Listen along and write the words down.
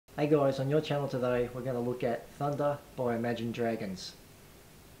Hey guys, on your channel today we're going to look at Thunder by Imagine Dragons.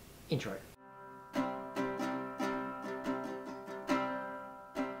 Intro.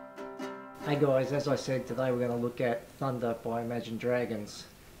 Hey guys, as I said, today we're going to look at Thunder by Imagine Dragons.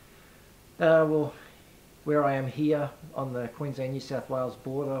 Well, where I am here on the Queensland-New South Wales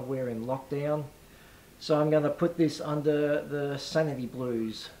border, we're in lockdown. So I'm going to put this under the Sanity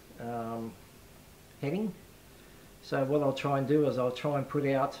Blues heading. So what I'll try and do is I'll try and put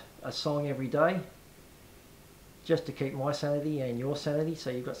out a song every day just to keep my sanity and your sanity, so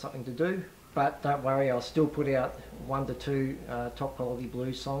you've got something to do. But don't worry, I'll still put out 1 to 2 top quality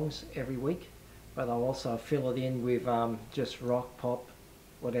blues songs every week, but I'll also fill it in with just rock, pop,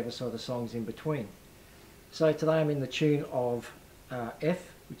 whatever sort of songs in between. So today I'm in the tune of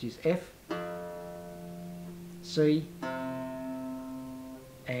F, which is F, C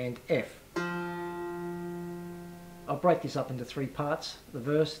and F. I'll break this up into 3 parts: the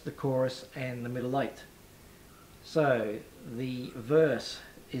verse, the chorus and the middle 8. So the verse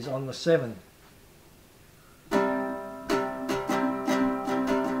is on the 7.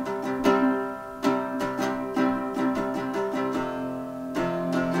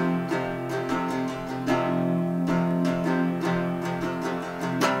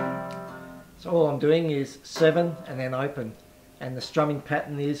 So all I'm doing is 7 and then open, and the strumming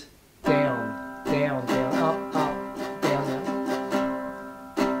pattern is down, down, down, up, up.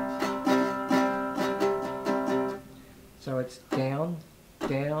 So it's down,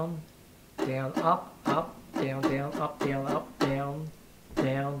 down, down, up, up, down, down, up, down, up, down,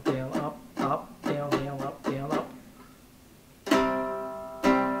 down, down, up, up, down, down, up, down, up.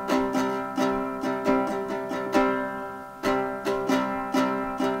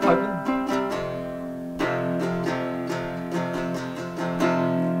 Open.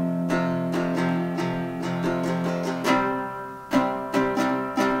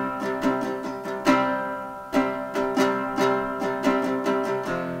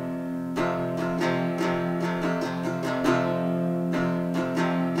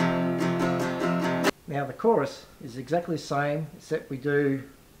 Now the chorus is exactly the same, except we do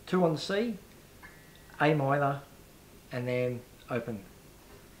 2 on the C, A minor, and then open.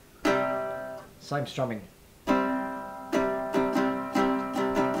 Same strumming. To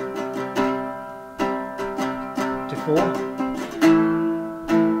 4,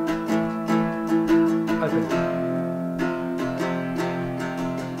 open.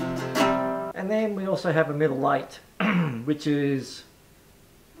 And then we also have a middle 8, which is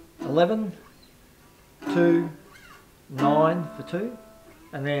 11, 2, 9 for 2,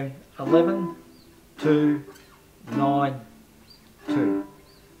 and then 11, 2, 9, 2,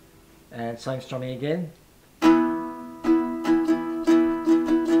 and same strumming again.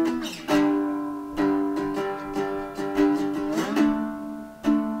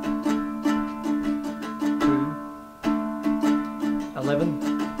 11,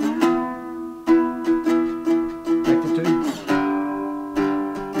 back to 2,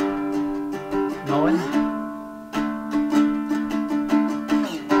 9,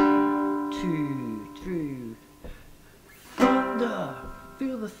 2, 3, thunder,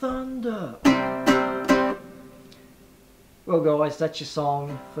 feel the thunder. Well guys, that's your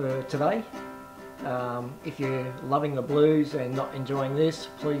song for today. If you're loving the blues and not enjoying this,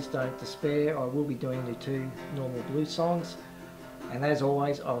 please don't despair. I will be doing the 2 normal blues songs. And as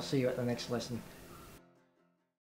always, I'll see you at the next lesson.